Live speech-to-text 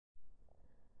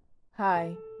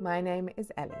Hi, my name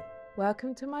is Ellie.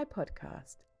 Welcome to my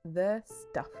podcast, The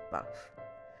Stuff Buff.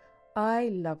 I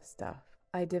love stuff.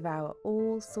 I devour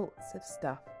all sorts of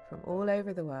stuff from all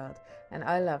over the world, and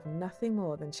I love nothing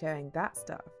more than sharing that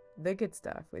stuff, the good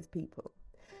stuff, with people.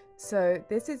 So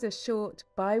this is a short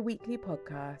bi-weekly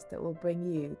podcast that will bring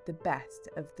you the best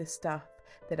of the stuff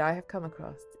that I have come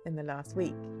across in the last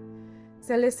week.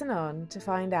 So listen on to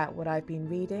find out what I've been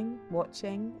reading,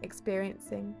 watching,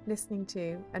 experiencing, listening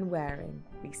to and wearing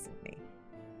recently.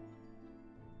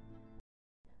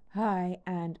 Hi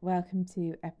and welcome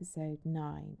to episode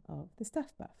 9 of The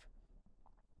Stuff Buff.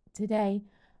 Today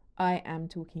I am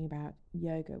talking about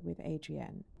yoga with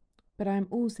Adriene, but I'm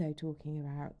also talking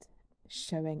about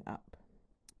showing up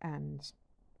and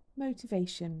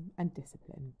motivation and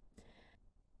discipline.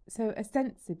 So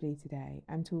ostensibly today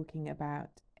I'm talking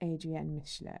about Adriene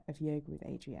Mischler of Yoga with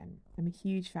Adriene. I'm a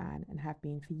huge fan and have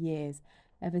been for years,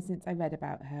 ever since I read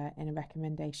about her in a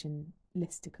recommendation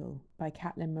listicle by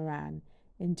Caitlin Moran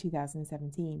in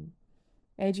 2017.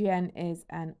 Adriene is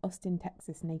an Austin,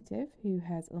 Texas native who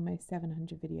has almost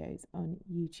 700 videos on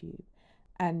YouTube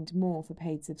and more for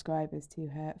paid subscribers to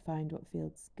her Find What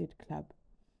Feels Good club.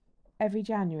 Every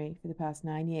January for the past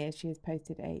 9 years, she has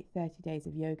posted a 30 days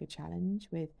of yoga challenge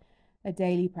with a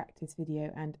daily practice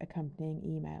video and accompanying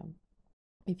email.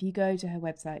 If you go to her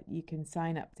website, you can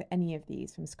sign up to any of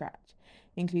these from scratch,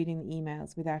 including the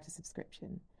emails, without a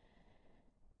subscription.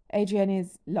 Adriene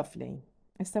is lovely.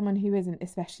 As someone who isn't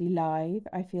especially lithe,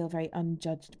 I feel very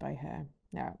unjudged by her.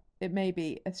 Now, it may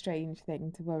be a strange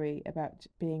thing to worry about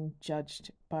being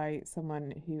judged by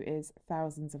someone who is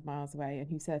thousands of miles away and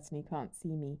who certainly can't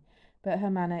see me, but her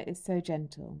manner is so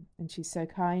gentle and she's so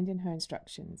kind in her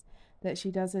instructions that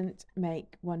she doesn't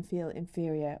make one feel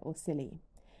inferior or silly.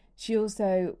 She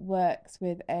also works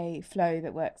with a flow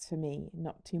that works for me,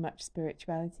 not too much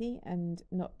spirituality and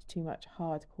not too much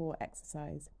hardcore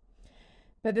exercise.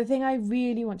 But the thing I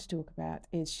really want to talk about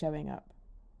is showing up.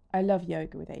 I love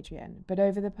yoga with Adriene, but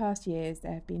over the past years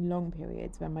there have been long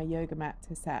periods when my yoga mat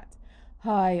has sat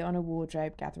high on a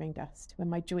wardrobe gathering dust, when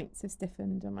my joints have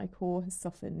stiffened and my core has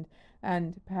softened,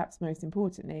 and, perhaps most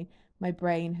importantly, my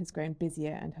brain has grown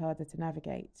busier and harder to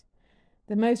navigate.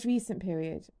 The most recent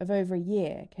period of over a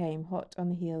year came hot on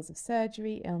the heels of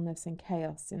surgery, illness and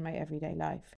chaos in my everyday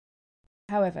life.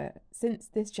 However, since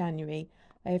this January,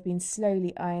 I have been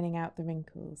slowly ironing out the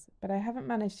wrinkles, but I haven't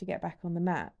managed to get back on the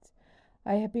mat.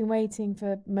 I have been waiting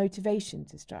for motivation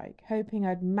to strike, hoping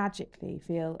I'd magically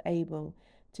feel able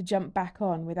to jump back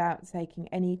on without taking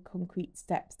any concrete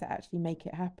steps to actually make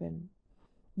it happen.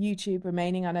 YouTube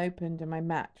remaining unopened and my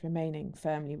mat remaining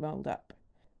firmly rolled up.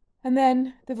 And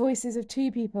then the voices of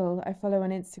two people I follow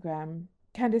on Instagram,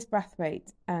 Candice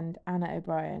Brathwaite and Anna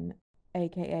O'Brien,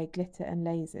 aka Glitter and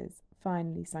Lasers,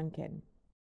 finally sunk in.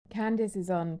 Candice is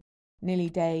on nearly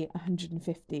day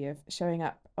 150 of showing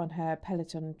up on her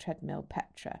Peloton treadmill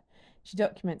Petra. She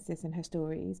documents this in her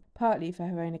stories, partly for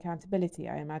her own accountability,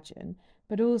 I imagine,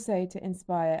 but also to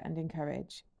inspire and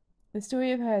encourage. The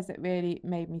story of hers that really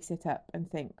made me sit up and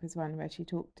think was one where she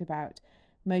talked about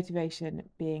motivation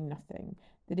being nothing,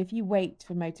 that if you wait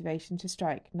for motivation to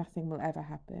strike, nothing will ever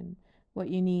happen. What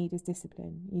you need is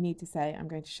discipline. You need to say, I'm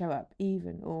going to show up,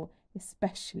 even or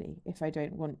especially if I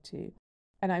don't want to,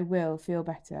 and I will feel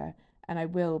better, and I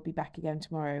will be back again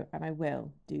tomorrow, and I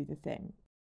will do the thing.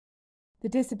 The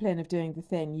discipline of doing the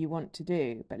thing you want to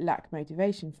do but lack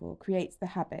motivation for creates the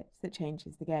habit that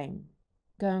changes the game.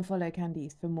 Go and follow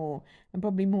Candice for more and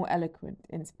probably more eloquent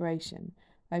inspiration.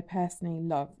 I personally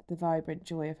love the vibrant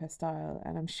joy of her style,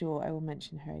 and I'm sure I will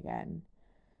mention her again.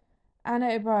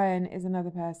 Anna O'Brien is another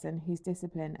person whose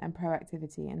discipline and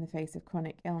proactivity in the face of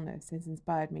chronic illness has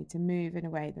inspired me to move in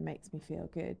a way that makes me feel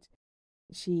good.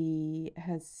 She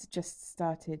has just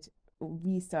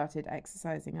restarted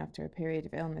exercising after a period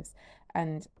of illness,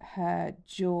 and her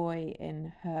joy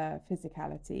in her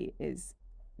physicality is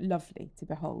lovely to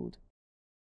behold.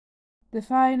 The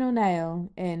final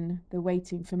nail in the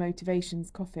waiting for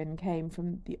motivation's coffin came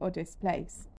from the oddest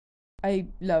place. I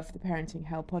love the Parenting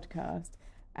Hell podcast,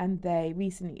 and they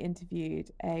recently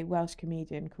interviewed a Welsh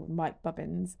comedian called Mike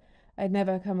Bubbins. I'd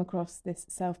never come across this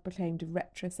self-proclaimed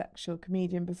retrosexual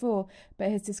comedian before,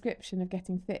 but his description of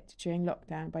getting fit during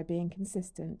lockdown by being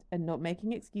consistent and not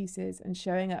making excuses and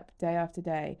showing up day after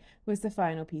day was the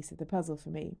final piece of the puzzle for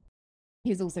me.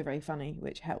 He's also very funny,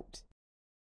 which helped.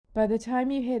 By the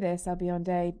time you hear this, I'll be on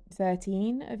day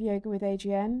 13 of Yoga with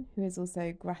Adriene, who is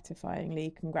also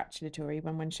gratifyingly congratulatory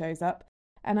when one shows up,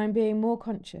 and I'm being more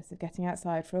conscious of getting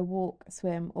outside for a walk,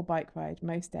 swim or bike ride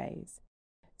most days.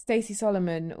 Stacey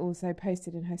Solomon also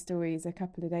posted in her stories a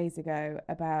couple of days ago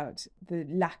about the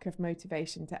lack of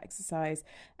motivation to exercise,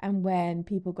 and when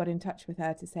people got in touch with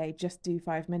her to say just do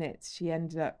 5 minutes, she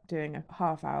ended up doing a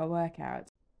half-hour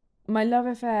workout. My love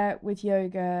affair with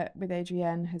yoga with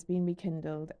Adriene has been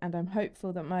rekindled, and I'm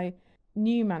hopeful that my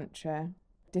new mantra,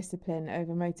 discipline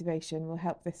over motivation, will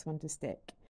help this one to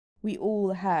stick. We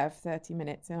all have 30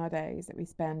 minutes in our days that we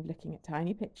spend looking at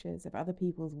tiny pictures of other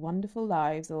people's wonderful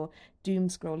lives or doom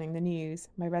scrolling the news.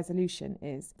 My resolution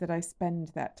is that I spend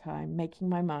that time making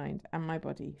my mind and my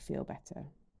body feel better.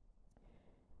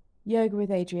 Yoga with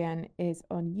Adriene is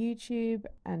on YouTube,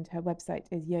 and her website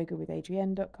is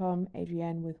yogawithadriene.com,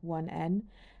 Adriene with one N.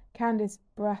 Candice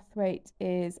Brathwaite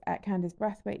is at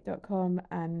candicebrathwaite.com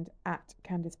and at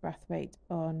Candice Brathwaite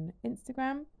on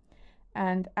Instagram.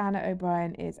 And Anna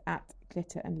O'Brien is at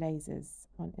Glitter and Lasers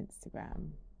on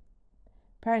Instagram.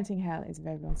 Parenting Hell is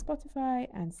available on Spotify,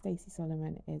 and Stacey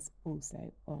Solomon is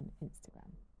also on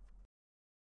Instagram.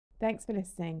 Thanks for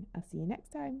listening. I'll see you next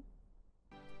time.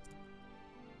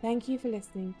 Thank you for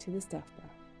listening to The Stuff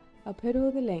Buff. I'll put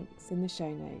all the links in the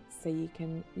show notes so you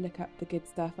can look up the good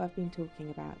stuff I've been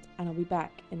talking about, and I'll be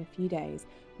back in a few days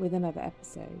with another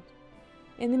episode.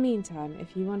 In the meantime,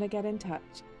 if you want to get in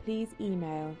touch, please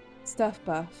email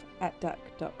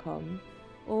stuffbuff@duck.com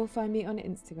or find me on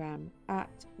Instagram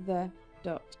at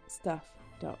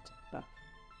the.stuff.buff.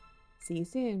 See you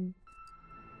soon.